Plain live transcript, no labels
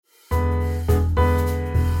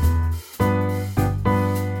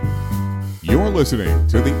listening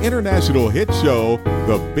to the international hit show,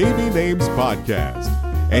 The Baby Names Podcast.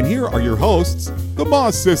 And here are your hosts, the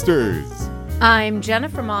Moss Sisters. I'm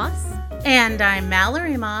Jennifer Moss. And I'm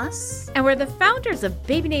Mallory Moss. And we're the founders of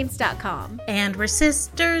BabyNames.com. And we're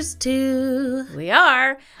sisters too. We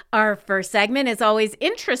are. Our first segment is always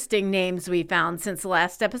interesting names we found since the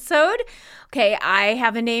last episode. Okay, I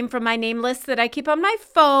have a name from my name list that I keep on my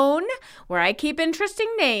phone where I keep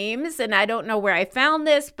interesting names. And I don't know where I found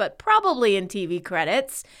this, but probably in TV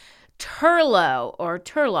credits. Turlough or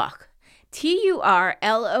Turlough. Turlough.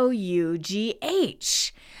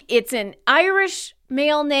 It's an Irish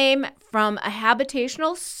male name from a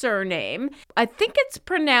habitational surname. I think it's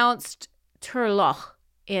pronounced Turlough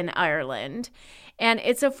in Ireland. And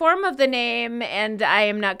it's a form of the name, and I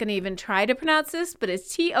am not going to even try to pronounce this, but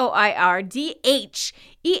it's Toirdhealbhach.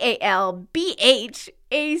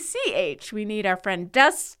 We need our friend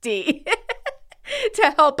Dusty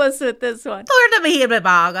to help us with this one.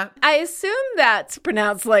 I assume that's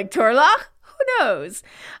pronounced like Turlough. Who knows?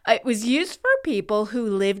 It was used for people who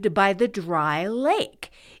lived by the dry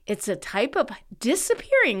lake. It's a type of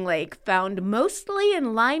disappearing lake found mostly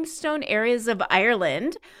in limestone areas of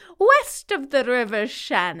Ireland, west of the River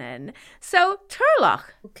Shannon. So, Turlough.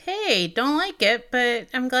 Okay, don't like it, but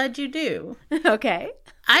I'm glad you do. Okay.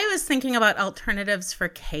 I was thinking about alternatives for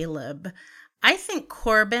Caleb. I think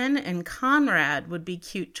Corbin and Conrad would be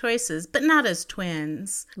cute choices, but not as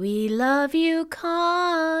twins. We love you,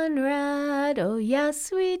 Conrad. Oh,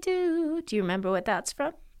 yes, we do. Do you remember what that's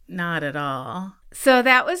from? Not at all. So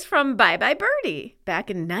that was from Bye Bye Birdie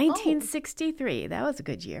back in 1963. That was a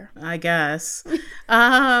good year. I guess.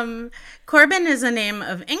 Corbin is a name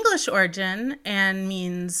of English origin and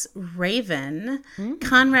means raven. Mm-hmm.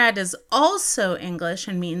 Conrad is also English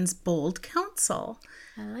and means bold counsel.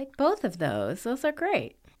 I like both of those. Those are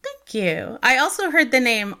great. Thank you. I also heard the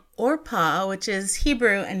name Orpah, which is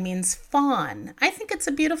Hebrew and means fawn. I think it's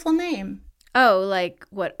a beautiful name. Oh, like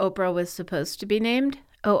what Oprah was supposed to be named?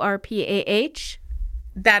 Orpah?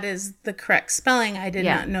 That is the correct spelling. I did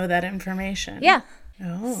not know that information. Yeah.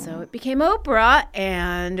 Oh. So it became Oprah,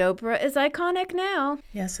 and Oprah is iconic now.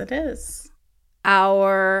 Yes, it is.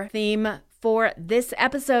 Our theme for this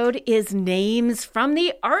episode is names from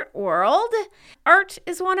the art world. Art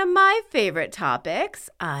is one of my favorite topics.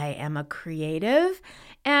 I am a creative,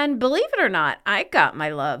 and believe it or not, I got my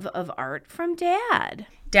love of art from Dad.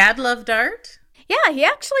 Dad loved art? Yeah, he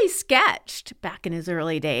actually sketched back in his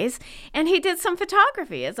early days, and he did some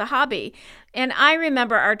photography as a hobby. And I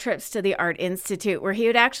remember our trips to the Art Institute where he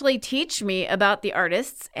would actually teach me about the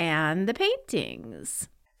artists and the paintings.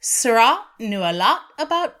 Seurat knew a lot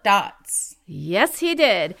about dots. Yes, he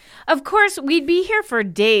did. Of course, we'd be here for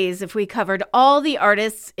days if we covered all the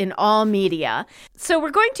artists in all media. So we're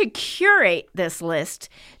going to curate this list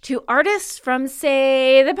to artists from,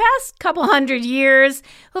 say, the past couple hundred years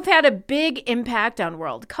who've had a big impact on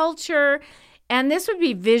world culture. And this would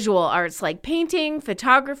be visual arts like painting,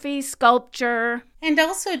 photography, sculpture. And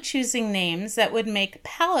also choosing names that would make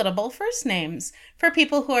palatable first names for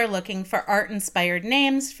people who are looking for art-inspired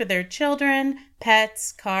names for their children,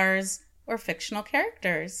 pets, cars, or fictional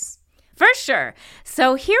characters. For sure.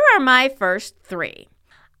 So here are my first three.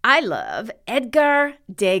 I love Edgar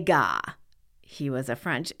Degas. He was a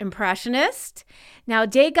French impressionist. Now,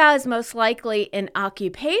 Degas is most likely an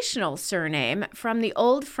occupational surname from the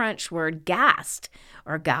Old French word gast,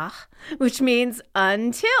 or gare, which means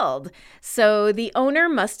untilled. So the owner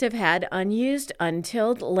must have had unused,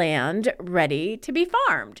 untilled land ready to be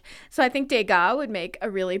farmed. So I think Degas would make a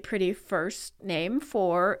really pretty first name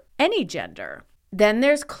for any gender. Then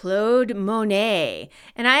there's Claude Monet,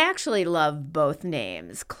 and I actually love both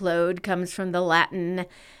names. Claude comes from the Latin.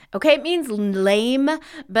 Okay, it means lame,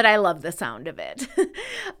 but I love the sound of it,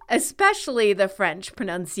 especially the French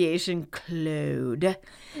pronunciation Claude.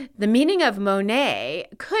 The meaning of Monet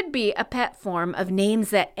could be a pet form of names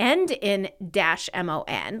that end in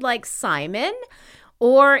 -mon, like Simon,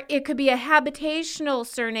 or it could be a habitational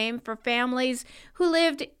surname for families who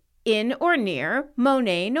lived in or near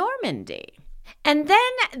Monet, Normandy. And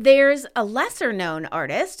then there's a lesser-known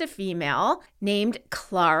artist, a female, named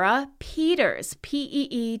Clara Peters,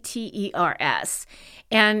 Peeters.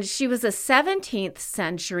 And she was a 17th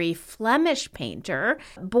century Flemish painter,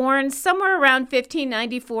 born somewhere around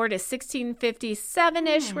 1594 to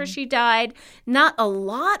 1657-ish, where she died. Not a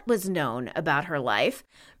lot was known about her life,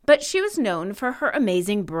 but she was known for her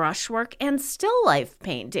amazing brushwork and still life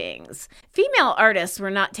paintings. Female artists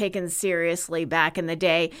were not taken seriously back in the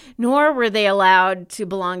day, nor were they allowed to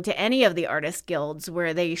belong to any of the artist guilds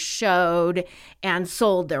where they showed and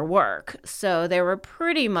sold their work. So they were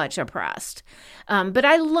pretty much oppressed. But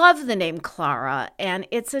I love the name Clara, and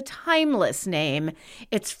it's a timeless name.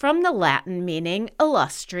 It's from the Latin meaning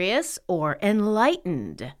illustrious or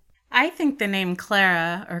enlightened. I think the name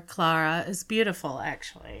Clara or Clara is beautiful,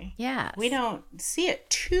 actually. Yes. We don't see it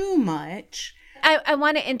too much. I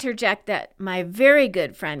want to interject that my very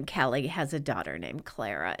good friend Kelly has a daughter named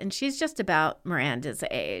Clara, and she's just about Miranda's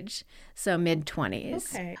age, so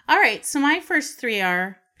mid-20s. Okay. All right, so my first three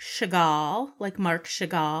are Chagall, like Marc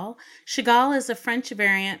Chagall. Chagall is a French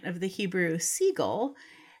variant of the Hebrew Seagull.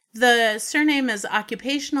 The surname is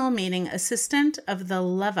occupational, meaning assistant of the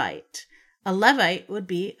Levite. A Levite would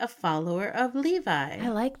be a follower of Levi. I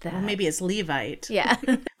like that. Well, maybe it's Levite. Yeah.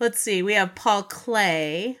 Let's see. We have Paul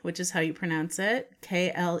Klee, which is how you pronounce it,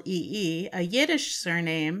 Klee, a Yiddish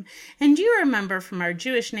surname. And you remember from our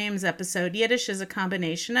Jewish names episode, Yiddish is a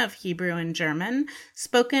combination of Hebrew and German,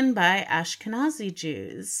 spoken by Ashkenazi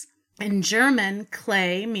Jews. In German,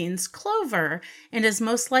 Klee means clover and is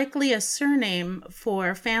most likely a surname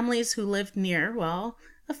for families who lived near, well,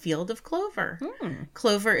 a field of clover.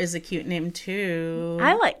 Clover is a cute name too.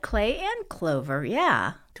 I like Clay and Clover,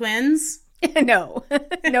 yeah. Twins? No,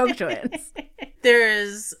 no twins.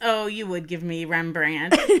 There's, you would give me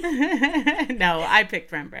Rembrandt. No, I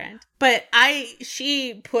picked Rembrandt. But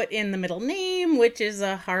she put in the middle name, which is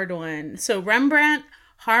a hard one. So Rembrandt,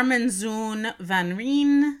 Harmenzoon van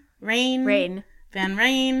Rijn. Van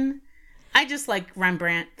Rijn. I just like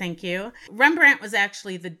Rembrandt, thank you. Rembrandt was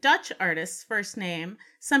actually the Dutch artist's first name.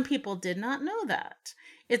 Some people did not know that.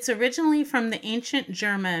 It's originally from the ancient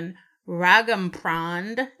German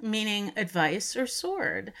Ragenbrand, meaning advice or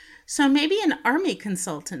sword. So maybe an army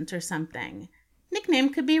consultant or something.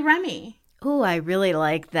 Nickname could be Remy. Oh, I really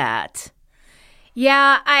like that.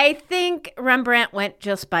 Yeah, I think Rembrandt went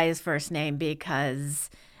just by his first name because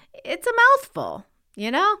it's a mouthful,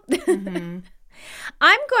 you know? Mm-hmm.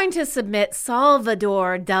 I'm going to submit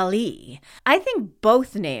Salvador Dali. I think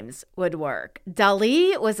both names would work.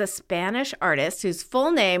 Dali was a Spanish artist whose full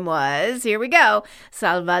name was, here we go,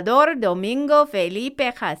 Salvador Domingo Felipe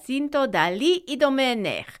Jacinto Dali y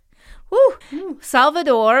Domenech.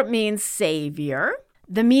 Salvador means savior.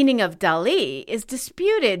 The meaning of Dali is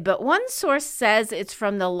disputed, but one source says it's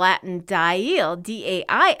from the Latin dail,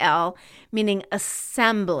 D-A-I-L, meaning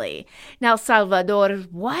assembly. Now, Salvador's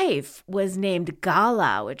wife was named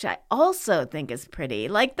Gala, which I also think is pretty,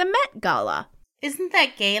 like the Met Gala. Isn't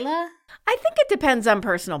that gala? I think it depends on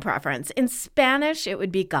personal preference. In Spanish, it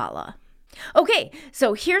would be Gala. Okay,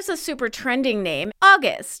 so here's a super trending name,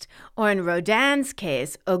 August, or in Rodin's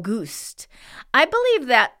case, Auguste. I believe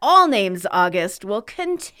that all names August will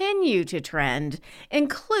continue to trend,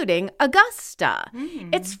 including Augusta.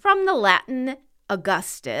 It's from the Latin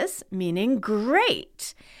Augustus, meaning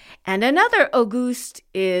great. And another Auguste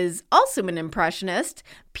is also an impressionist,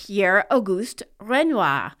 Pierre-Auguste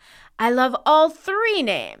Renoir. I love all three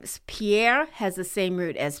names. Pierre has the same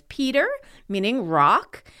root as Peter, meaning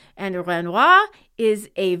rock, and Renoir is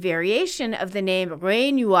a variation of the name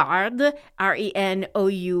Renouard, R-E-N-O-U-A-R-D,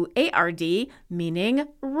 meaning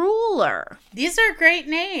ruler. These are great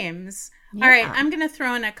names. Yeah. All right, I'm going to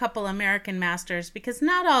throw in a couple American masters because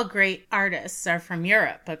not all great artists are from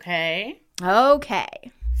Europe, okay?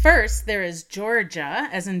 Okay. First, there is Georgia,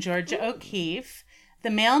 as in Georgia O'Keeffe. The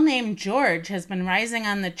male name George has been rising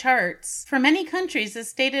on the charts for many countries, as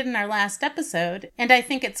stated in our last episode, and I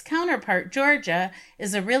think its counterpart, Georgia,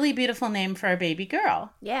 is a really beautiful name for a baby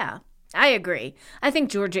girl. Yeah, I agree. I think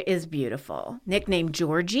Georgia is beautiful. Nicknamed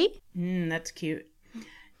Georgie. That's cute.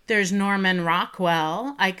 There's Norman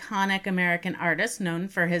Rockwell, iconic American artist known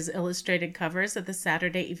for his illustrated covers of the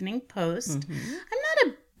Saturday Evening Post. I'm not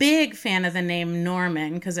a big fan of the name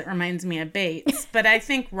Norman because it reminds me of Bates, but I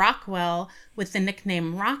think Rockwell with the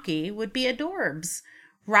nickname Rocky would be adorbs.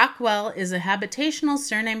 Rockwell is a habitational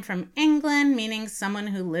surname from England, meaning someone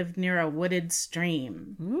who lived near a wooded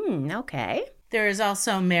stream. Okay. There is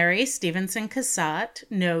also Mary Stevenson Cassatt.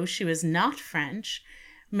 No, she was not French.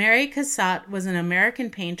 Mary Cassatt was an American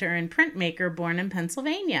painter and printmaker born in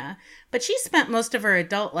Pennsylvania, but she spent most of her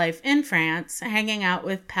adult life in France, hanging out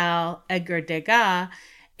with pal Edgar Degas,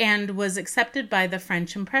 and was accepted by the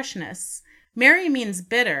French Impressionists. Mary means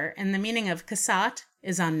bitter, and the meaning of Cassatt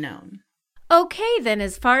is unknown. Okay, then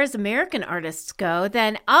as far as American artists go,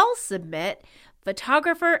 then I'll submit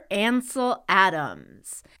photographer Ansel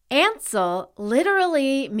Adams. Ansel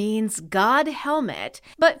literally means God helmet,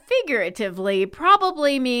 but figuratively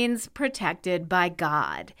probably means protected by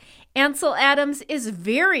God. Ansel Adams is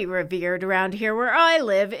very revered around here where I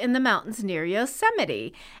live in the mountains near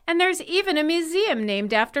Yosemite. And there's even a museum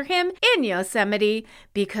named after him in Yosemite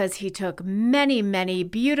because he took many, many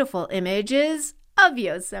beautiful images of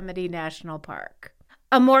Yosemite National Park.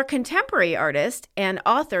 A more contemporary artist and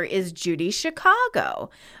author is Judy Chicago,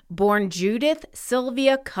 born Judith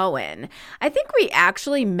Sylvia Cohen. I think we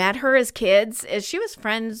actually met her as kids as she was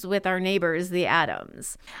friends with our neighbors, the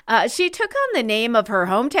Adams. She took on the name of her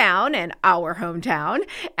hometown and our hometown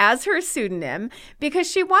as her pseudonym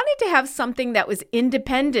because she wanted to have something that was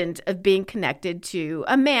independent of being connected to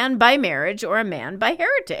a man by marriage or a man by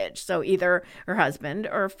heritage. So either her husband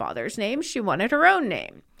or father's name, she wanted her own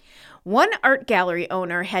name. One art gallery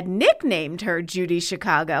owner had nicknamed her Judy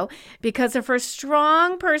Chicago because of her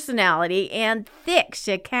strong personality and thick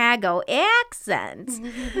Chicago accent.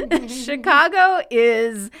 Chicago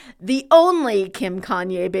is the only Kim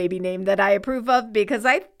Kanye baby name that I approve of because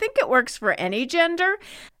I think it works for any gender.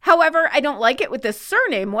 However, I don't like it with the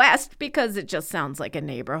surname West because it just sounds like a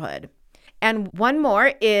neighborhood. And one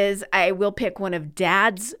more is I will pick one of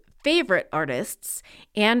Dad's favorite artists,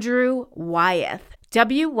 Andrew Wyeth.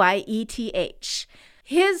 Wyeth.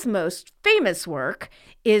 His most famous work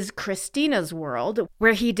is Christina's World,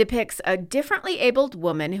 where he depicts a differently abled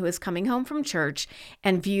woman who is coming home from church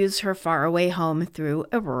and views her faraway home through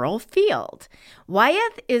a rural field.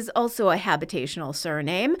 Wyeth is also a habitational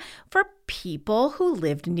surname for people who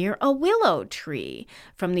lived near a willow tree,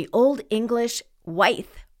 from the Old English Wythe,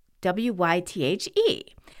 Wythe.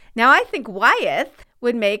 Now, I think Wyeth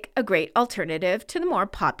would make a great alternative to the more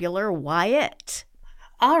popular Wyatt.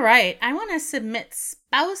 All right, I want to submit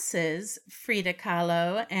spouses Frida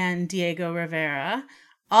Kahlo and Diego Rivera.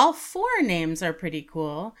 All four names are pretty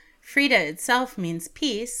cool. Frida itself means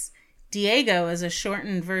peace. Diego is a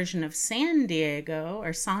shortened version of San Diego,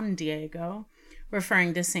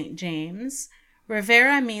 referring to St. James.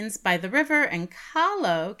 Rivera means by the river, and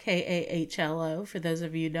Kahlo, Kahlo, for those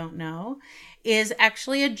of you who don't know, is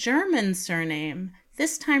actually a German surname,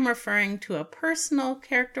 this time referring to a personal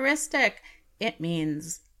characteristic. It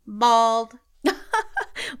means bald.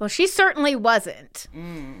 Well, she certainly wasn't.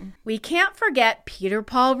 We can't forget Peter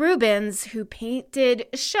Paul Rubens, who painted,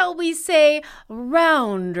 shall we say,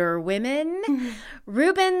 rounder women.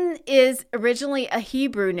 Reuben is originally a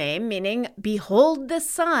Hebrew name, meaning behold the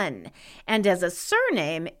sun. And as a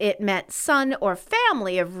surname, it meant son or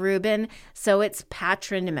family of Reuben, so it's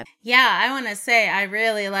patronymic. Yeah, I want to say I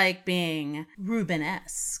really like being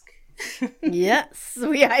Rubenesque. Yes,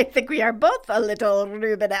 I think we are both a little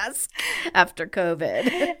Rubenesque after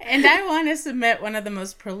COVID. And I want to submit one of the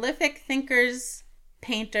most prolific thinkers,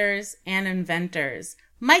 painters, and inventors,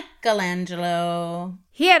 Michelangelo.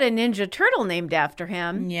 He had a Ninja Turtle named after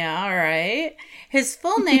him. Yeah, all right. His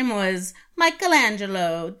full name was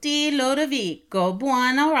Michelangelo di Lodovico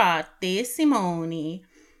Buonarroti Simoni.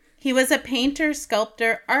 He was a painter,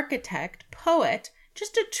 sculptor, architect, poet,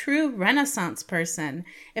 just a true Renaissance person.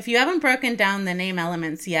 If you haven't broken down the name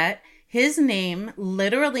elements yet, his name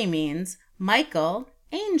literally means Michael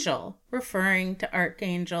Angel, referring to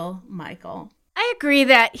Archangel Michael. I agree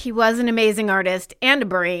that he was an amazing artist and a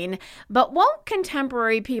brain, but won't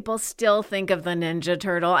contemporary people still think of the Ninja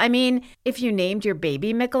Turtle? I mean, if you named your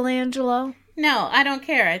baby Michelangelo? No, I don't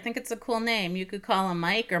care. I think it's a cool name. You could call him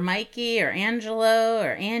Mike or Mikey or Angelo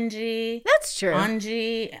or Angie. That's true.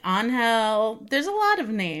 Angie, Angel. There's a lot of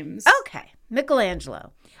names. Okay,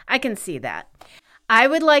 Michelangelo. I can see that. I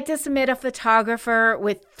would like to submit a photographer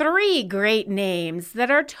with 3 great names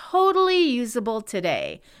that are totally usable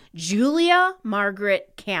today. Julia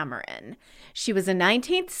Margaret Cameron. She was a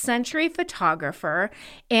 19th century photographer,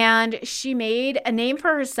 and she made a name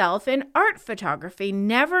for herself in art photography,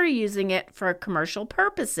 never using it for commercial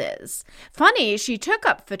purposes. Funny, she took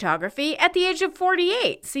up photography at the age of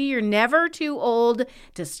 48. See, you're never too old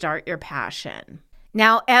to start your passion.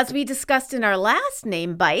 Now, as we discussed in our last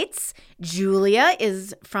Name Bites, Julia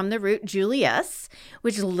is from the root Julius,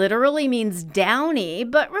 which literally means downy,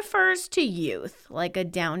 but refers to youth, like a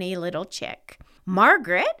downy little chick.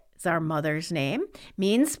 Margaret is our mother's name,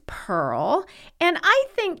 means pearl, and I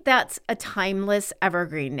think that's a timeless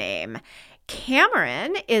evergreen name.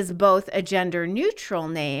 Cameron is both a gender-neutral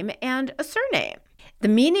name and a surname. The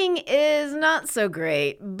meaning is not so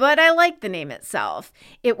great, but I like the name itself.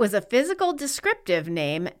 It was a physical descriptive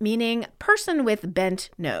name, meaning person with bent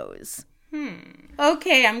nose.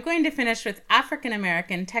 Okay, I'm going to finish with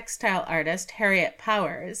African-American textile artist Harriet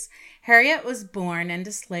Powers. Harriet was born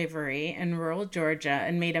into slavery in rural Georgia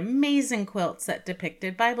and made amazing quilts that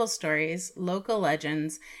depicted Bible stories, local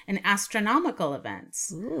legends, and astronomical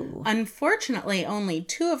events. Ooh. Unfortunately, only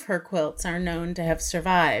 2 of her quilts are known to have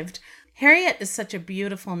survived. Harriet is such a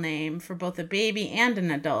beautiful name for both a baby and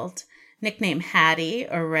an adult. Nickname Hattie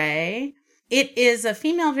or Ray. It is a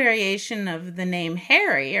female variation of the name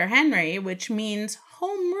Harry or Henry, which means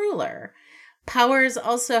home ruler. Powers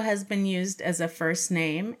also has been used as a first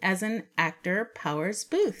name as in actor Powers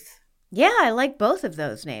Booth. Yeah, I like both of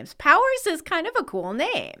those names. Powers is kind of a cool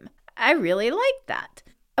name. I really like that.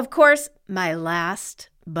 Of course, my last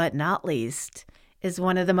but not least is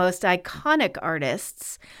one of the most iconic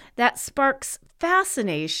artists that sparks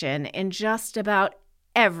fascination in just about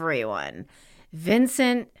everyone,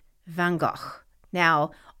 Vincent van Gogh.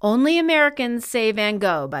 Now, only Americans say Van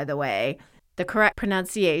Gogh, by the way. The correct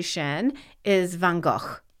pronunciation is Van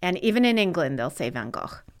Gogh. And even in England, they'll say Van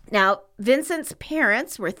Gogh. Now, Vincent's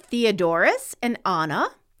parents were Theodorus and Anna.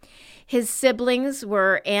 His siblings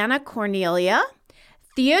were Anna Cornelia,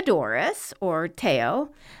 Theodorus, or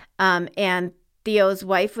Theo, and Theo's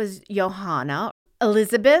wife was Johanna.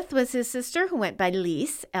 Elizabeth was his sister, who went by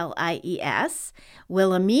Lies, Lies.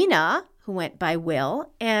 Wilhelmina, who went by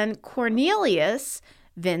Will, and Cornelius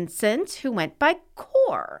Vincent, who went by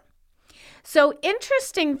Cor. So,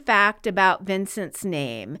 interesting fact about Vincent's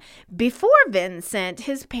name. Before Vincent,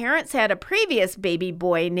 his parents had a previous baby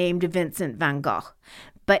boy named Vincent van Gogh,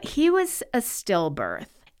 but he was a stillbirth.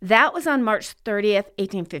 That was on March 30th,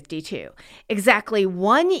 1852. Exactly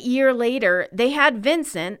 1 year later, they had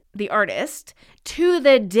Vincent, the artist, to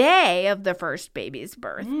the day of the first baby's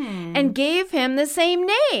birth and gave him the same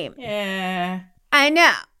name. Yeah. I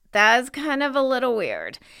know. That's kind of a little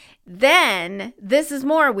weird. Then, this is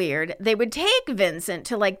more weird, they would take Vincent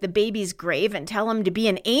to like the baby's grave and tell him to be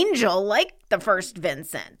an angel like the first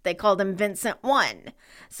Vincent. They called him Vincent I.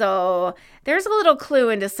 So there's a little clue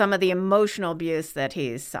into some of the emotional abuse that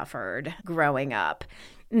he's suffered growing up.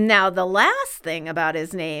 Now, the last thing about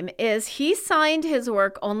his name is he signed his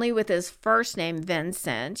work only with his first name,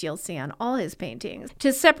 Vincent, you'll see on all his paintings,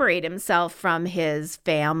 to separate himself from his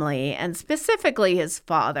family and specifically his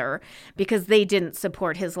father, because they didn't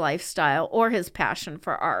support his lifestyle or his passion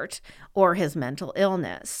for art or his mental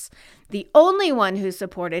illness. The only one who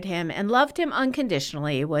supported him and loved him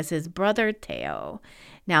unconditionally was his brother, Theo.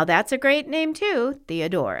 Now, that's a great name, too,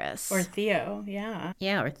 Theodorus. Or Theo, yeah.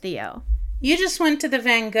 Yeah, or Theo. You just went to the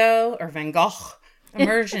Van Gogh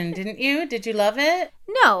immersion, didn't you? Did you love it?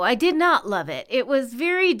 No, I did not love it. It was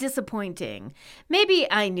very disappointing. Maybe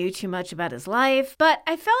I knew too much about his life, but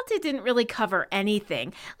I felt it didn't really cover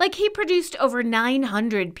anything. Like, he produced over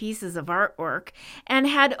 900 pieces of artwork and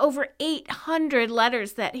had over 800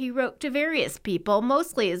 letters that he wrote to various people,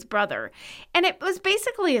 mostly his brother. And it was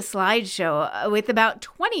basically a slideshow with about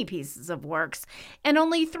 20 pieces of works and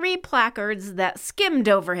only 3 placards that skimmed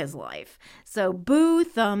over his life. So, boo,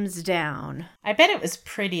 thumbs down. I bet it was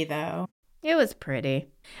pretty, though. It was pretty.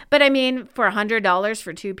 But I mean, for $100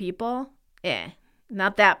 for 2 people?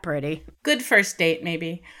 Not that pretty. Good first date,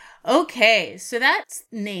 maybe. Okay, so that's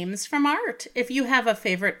names from art. If you have a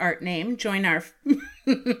favorite art name, join our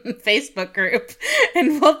Facebook group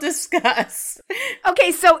and we'll discuss.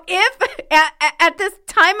 Okay, so if at this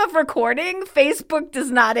time of recording, Facebook does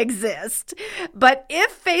not exist. But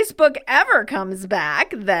if Facebook ever comes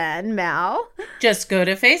back, then Mal, just go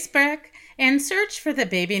to Facebook and search for the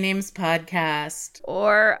Baby Names Podcast.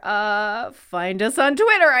 Or find us on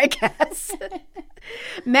Twitter, I guess.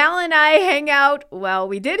 Mal and I hang out, well,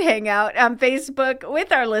 we did hang out on Facebook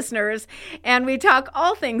with our listeners, and we talk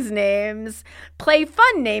all things names, play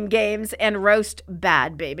fun name games, and roast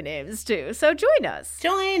bad baby names, too. So join us.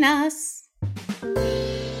 Join us.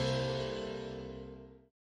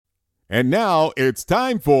 And now it's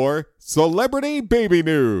time for Celebrity Baby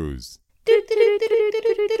News.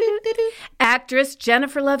 Actress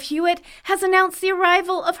Jennifer Love Hewitt has announced the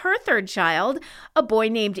arrival of her third child, a boy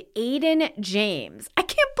named Aiden James. I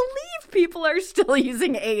can't believe people are still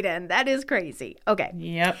using Aiden. That is crazy. Okay.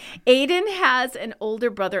 Yep. Aiden has an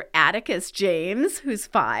older brother, Atticus James, who's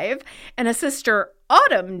 5, and a sister,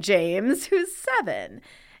 Autumn James, who's 7.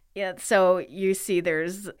 Yeah, so you see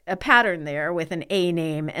there's a pattern there with an A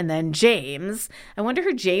name and then James. I wonder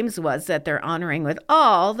who James was that they're honoring with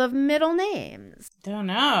all the middle names. Don't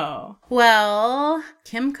know. Well,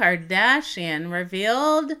 Kim Kardashian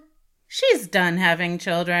revealed she's done having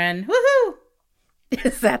children. Woohoo!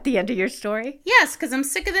 Is that the end of your story? Yes, because I'm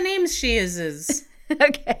sick of the names she uses.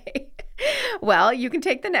 Okay. Well, you can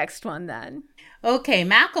take the next one then. Okay,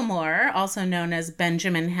 Macklemore, also known as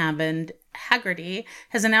Benjamin Hammond Haggerty,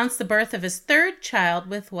 has announced the birth of his third child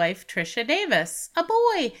with wife Trisha Davis. A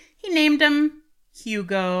boy. He named him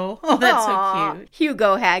Hugo. Oh, that's so cute.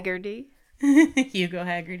 Hugo Haggerty. Hugo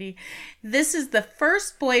Haggerty. This is the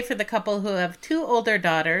first boy for the couple who have two older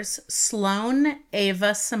daughters, Sloane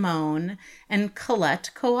Ava Simone and Colette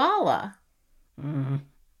Koala.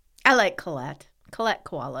 I like Colette. Colette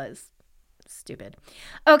Koala is stupid.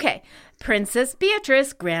 Okay, Princess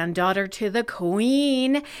Beatrice, granddaughter to the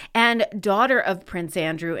Queen and daughter of Prince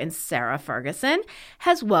Andrew and Sarah Ferguson,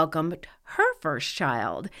 has welcomed her first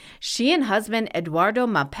child. She and husband Eduardo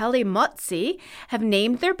Mapelli Mozzi have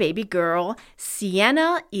named their baby girl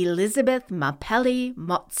Sienna Elizabeth Mapelli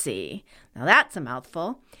Mozzi. Now that's a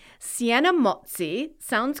mouthful. Sienna Mozzi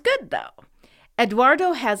sounds good, though.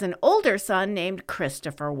 Eduardo has an older son named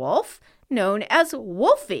Christopher Wolfe, known as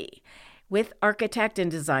Wolfie, with architect and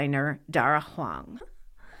designer Dara Huang.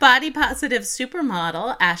 Body positive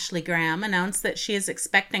supermodel Ashley Graham announced that she is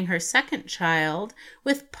expecting her second child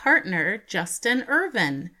with partner Justin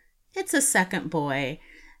Irvin. It's a second boy.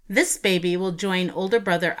 This baby will join older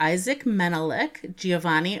brother Isaac Menelik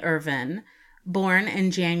Giovanni Irvin, born in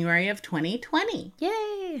January of 2020.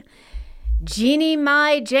 Yay! Jeannie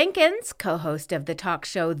Mai Jenkins, co-host of the talk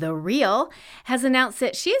show The Real, has announced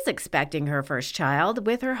that she is expecting her first child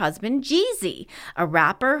with her husband Jeezy, a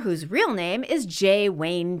rapper whose real name is Jay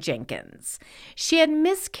Wayne Jenkins. She had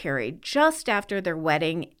miscarried just after their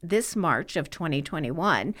wedding this March of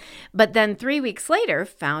 2021, but then 3 weeks later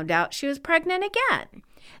found out she was pregnant again.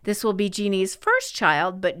 This will be Jeannie's first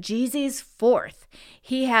child, but Jeezy's fourth.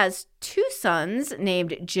 He has two sons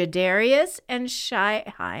named Jadarius and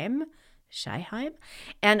Shyheim,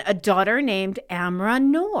 and a daughter named Amra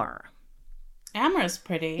Noor. Amra's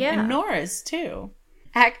pretty. Yeah. And Nora's too.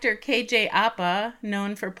 Actor KJ Apa,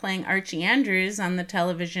 known for playing Archie Andrews on the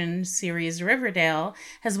television series Riverdale,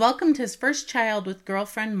 has welcomed his first child with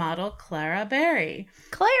girlfriend model Clara Berry.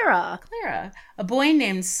 Clara, a boy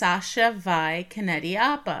named Sasha Vi Kennedy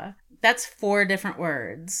Apa. That's 4 different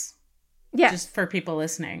words. Yes. Just for people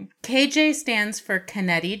listening. KJ stands for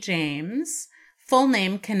Kennedy James. Full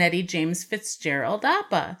name Kennedy James Fitzgerald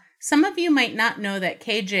Apa. Some of you might not know that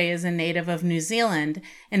KJ is a native of New Zealand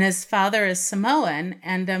and his father is Samoan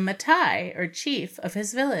and a Matai, or chief, of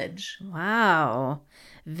his village. Wow.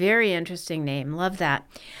 Very interesting name. Love that.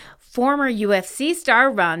 Former UFC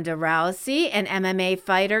star Ronda Rousey and MMA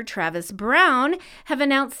fighter Travis Brown have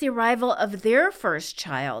announced the arrival of their first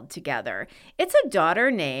child together. It's a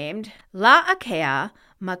daughter named La'akea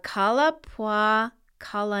Makalapua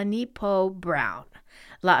Kalanipo Brown.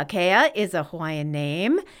 La'akea is a Hawaiian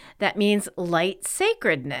name that means light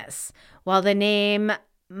sacredness, while the name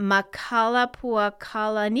Makalapua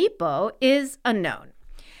Kalanipo is unknown.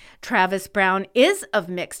 Travis Brown is of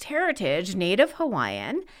mixed heritage. Native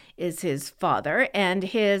Hawaiian is his father, and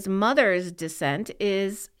his mother's descent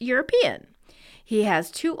is European. He has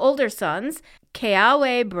 2 older sons,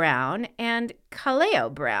 Keawe Brown and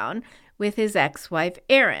Kaleo Brown, with his ex-wife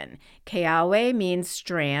Erin. Keawe means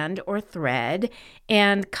strand or thread,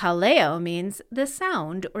 and Kaleo means the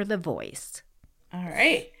sound or the voice. All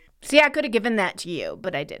right. See, I could have given that to you,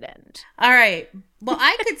 but I didn't. All right. Well,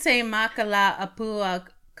 I could say Makala Apua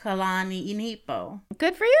Kalani Inipo.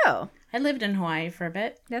 Good for you. I lived in Hawaii for a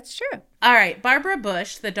bit. That's true. All right. Barbara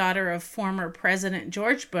Bush, the daughter of former President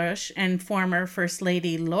George Bush and former First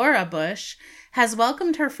Lady Laura Bush, has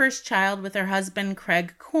welcomed her first child with her husband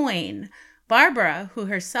Craig Coyne. Barbara, who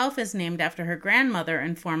herself is named after her grandmother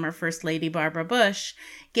and former First Lady Barbara Bush,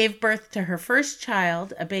 gave birth to her first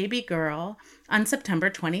child, a baby girl, on September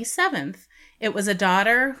 27th. It was a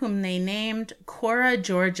daughter whom they named Cora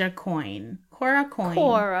Georgia Coyne. Cora Coyne.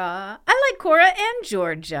 Cora. I like Cora and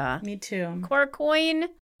Georgia. Me too. Cora Coyne.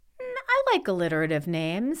 I like alliterative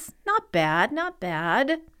names. Not bad, not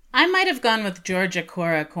bad. I might have gone with Georgia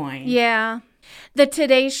Cora Coyne. Yeah. The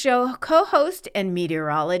Today Show co-host and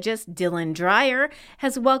meteorologist Dylan Dreyer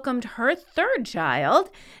has welcomed her third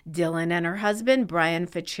child. Dylan and her husband, Brian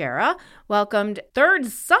Fichera, welcomed third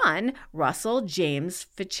son, Russell James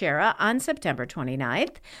Fichera, on September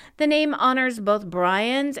 29th. The name honors both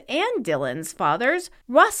Brian's and Dylan's fathers,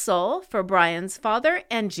 Russell for Brian's father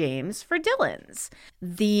and James for Dylan's.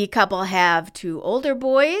 The couple have 2 older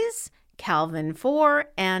boys, Calvin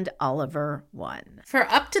 4, and Oliver 1. For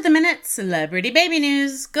up-to-the-minute celebrity baby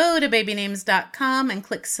news, go to babynames.com and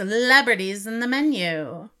click Celebrities in the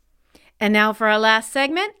menu. And now for our last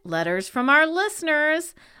segment, letters from our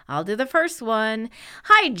listeners. I'll do the first one.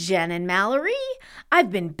 Hi, Jen and Mallory.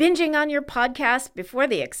 I've been binging on your podcast before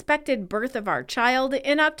the expected birth of our child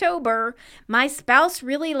in October. My spouse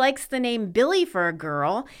really likes the name Billy for a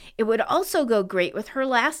girl. It would also go great with her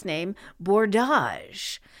last name,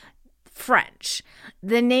 Bordage, French.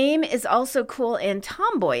 The name is also cool and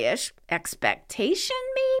tomboyish. Expectation,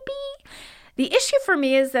 maybe? The issue for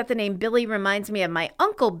me is that the name Billy reminds me of my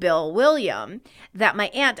Uncle Bill William, that my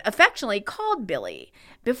aunt affectionately called Billy.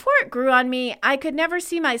 Before it grew on me, I could never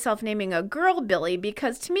see myself naming a girl Billy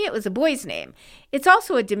because to me it was a boy's name. It's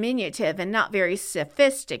also a diminutive and not very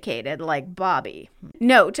sophisticated like Bobby.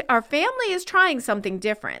 Note, our family is trying something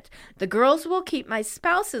different. The girls will keep my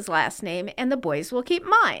spouse's last name and the boys will keep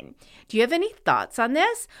mine. Do you have any thoughts on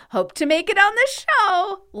this? Hope to make it on the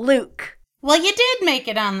show. Luke. Well, you did make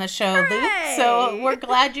it on the show, Hooray! Luke, so we're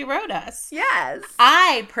glad you wrote us. Yes.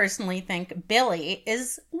 I personally think Billy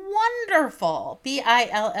is wonderful. Billie.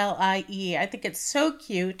 I think it's so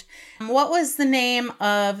cute. What was the name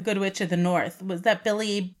of Good Witch of the North? Was that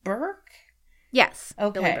Billy Burke? Yes.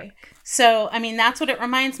 Okay. Billy Burke. So, I mean, that's what it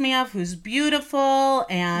reminds me of, who's beautiful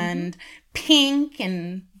and pink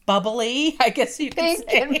and bubbly, I guess you could say.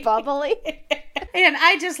 Pink and bubbly. And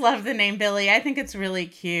I just love the name Billy. I think it's really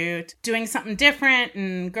cute. Doing something different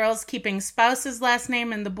and girls keeping spouse's last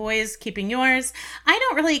name and the boys keeping yours. I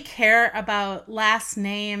don't really care about last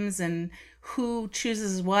names and who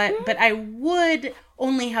chooses what, but I would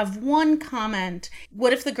only have one comment.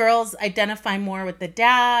 What if the girls identify more with the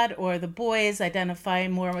dad or the boys identify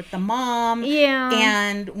more with the mom? Yeah.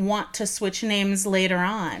 And want to switch names later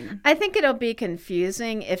on? I think it'll be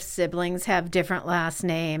confusing if siblings have different last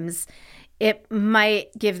names. It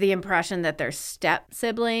might give the impression that they're step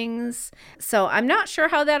siblings. So I'm not sure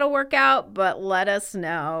how that'll work out, but let us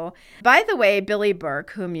know. By the way, Billy Burke,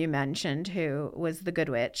 whom you mentioned, who was the Good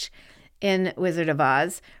Witch in Wizard of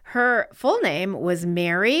Oz, her full name was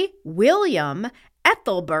Mary William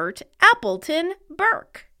Ethelbert Appleton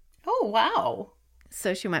Burke. Oh, wow.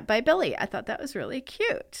 So she went by Billy. I thought that was really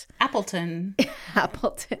cute. Appleton.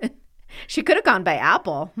 Appleton. She could have gone by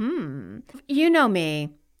Apple. You know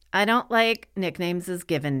me. I don't like nicknames as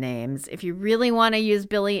given names. If you really want to use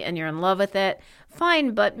Billy and you're in love with it,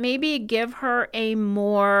 fine, but maybe give her a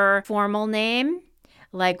more formal name,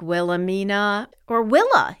 like Wilhelmina or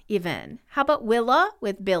Willa even. How about Willa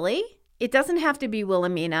with Billy? It doesn't have to be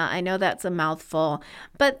Wilhelmina. I know that's a mouthful,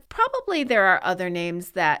 but probably there are other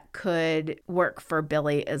names that could work for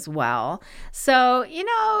Billy as well. So, you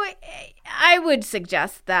know, I would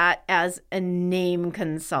suggest that as a name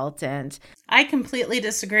consultant. I completely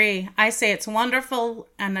disagree. I say it's wonderful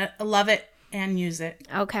and I love it and use it.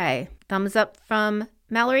 Okay. Thumbs up from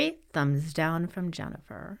Mallory. Thumbs down from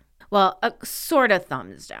Jennifer. Well, a sort of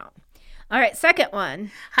thumbs down. All right, second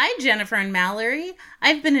one. Hi, Jennifer and Mallory.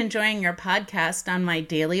 I've been enjoying your podcast on my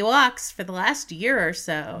daily walks for the last year or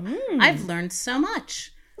so. I've learned so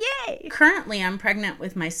much. Yay! Currently, I'm pregnant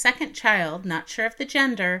with my second child, not sure of the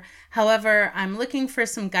gender. However, I'm looking for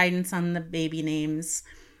some guidance on the baby names.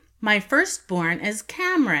 My firstborn is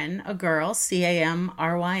Cameron, a girl,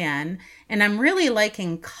 Camryn, and I'm really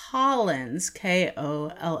liking Collins, Kolllyns,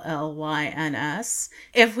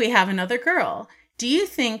 if we have another girl. Do you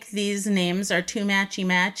think these names are too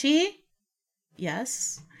matchy-matchy?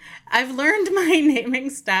 Yes. I've learned my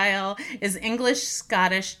naming style is English,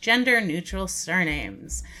 Scottish, gender-neutral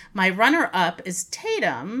surnames. My runner-up is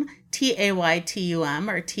Tatum, Taytum,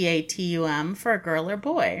 or Tatum for a girl or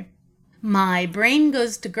boy. My brain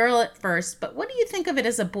goes to girl at first, but what do you think of it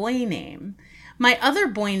as a boy name? My other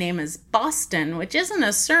boy name is Boston, which isn't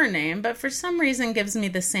a surname, but for some reason gives me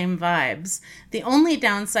the same vibes. The only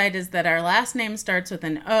downside is that our last name starts with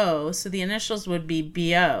an O, so the initials would be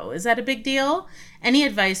B.O. Is that a big deal? Any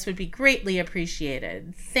advice would be greatly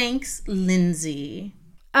appreciated. Thanks, Lindsay.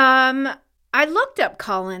 I looked up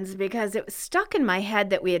Collins because it was stuck in my head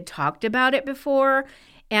that we had talked about it before.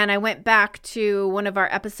 And I went back to one of our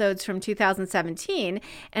episodes from 2017,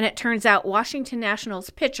 and it turns out Washington Nationals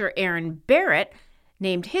pitcher Aaron Barrett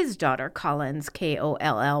named his daughter Collins,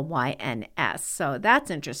 Kolllyns. So that's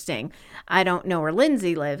interesting. I don't know where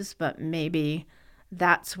Lindsay lives, but maybe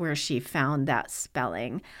that's where she found that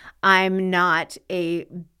spelling. I'm not a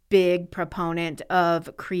big proponent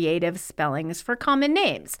of creative spellings for common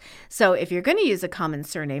names. So if you're going to use a common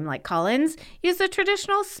surname like Collins, use the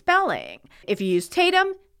traditional spelling. If you use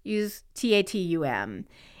Tatum, use Tatum.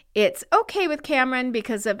 It's okay with Cameron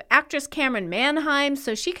because of actress Cameron Manheim,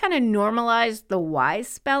 so she kind of normalized the Y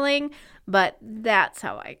spelling, but that's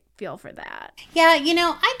how I feel for that. Yeah, I kind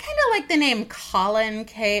of like the name Kollyn,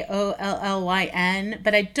 Kollyn,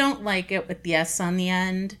 but I don't like it with the S on the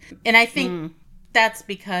end. And I think that's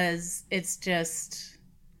because it's just,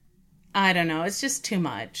 I don't know, it's just too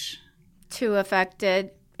much. Too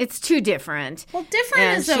affected. It's too different. Well,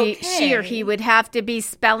 different is okay. She or he would have to be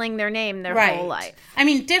spelling their name their whole life. I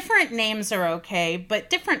mean, different names are okay,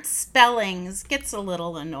 but different spellings gets a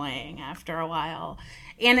little annoying after a while.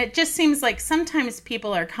 And it just seems like sometimes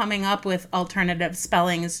people are coming up with alternative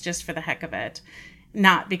spellings just for the heck of it,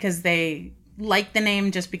 not because they like the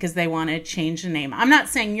name, just because they want to change the name. I'm not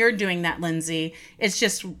saying you're doing that, Lindsay. It's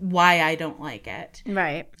just why I don't like it.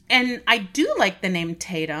 Right. And I do like the name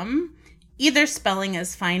Tatum. Either spelling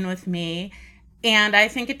is fine with me, and I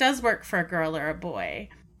think it does work for a girl or a boy.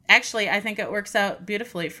 Actually, I think it works out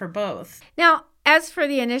beautifully for both. Now, as for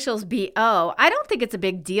the initials B.O., I don't think it's a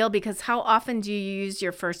big deal because how often do you use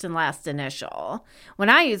your first and last initial? When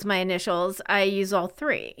I use my initials, I use all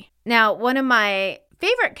three. Now, one of my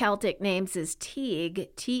favorite Celtic names is Teague,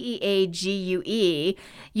 Teague.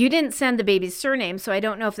 You didn't send the baby's surname, so I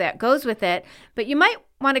don't know if that goes with it, but you might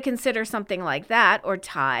want to consider something like that, or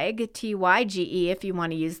Tyge, Tyge, if you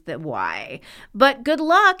want to use the Y. But good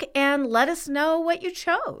luck, and let us know what you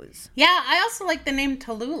chose. Yeah, I also like the name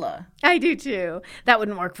Tallulah. I do too. That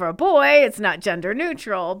wouldn't work for a boy. It's not gender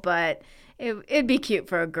neutral, but it'd be cute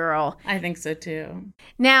for a girl. I think so too.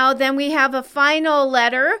 Now, then we have a final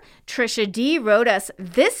letter. Trisha D. wrote us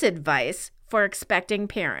this advice for expecting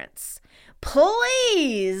parents.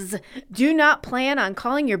 Please do not plan on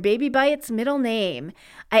calling your baby by its middle name.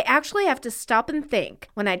 I actually have to stop and think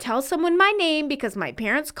when I tell someone my name because my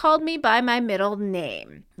parents called me by my middle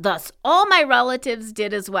name. Thus, all my relatives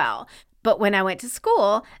did as well. But when I went to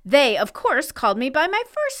school, they, of course, called me by my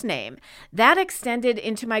first name. That extended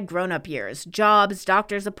into my grown-up years, jobs,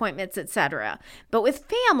 doctor's appointments, etc. But with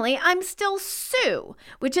family, I'm still Sue,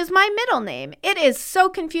 which is my middle name. It is so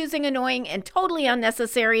confusing, annoying, and totally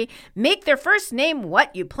unnecessary. Make their first name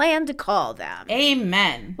what you plan to call them.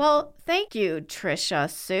 Amen. Well, thank you,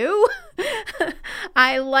 Trisha Sue.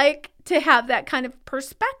 I like to have that kind of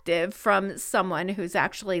perspective from someone who's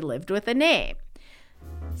actually lived with a name.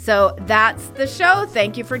 So that's the show.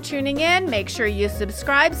 Thank you for tuning in. Make sure you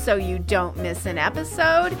subscribe so you don't miss an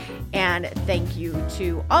episode. And thank you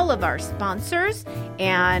to all of our sponsors.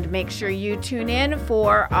 And make sure you tune in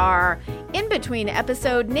for our in-between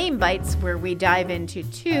episode Name Bites, where we dive into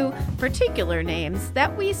 2 particular names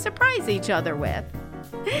that we surprise each other with.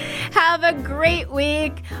 Have a great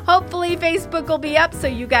week. Hopefully Facebook will be up so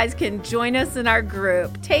you guys can join us in our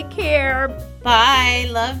group. Take care. Bye.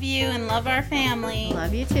 Love you and love our family.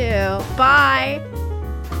 Love you too. Bye.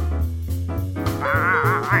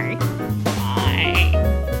 Bye.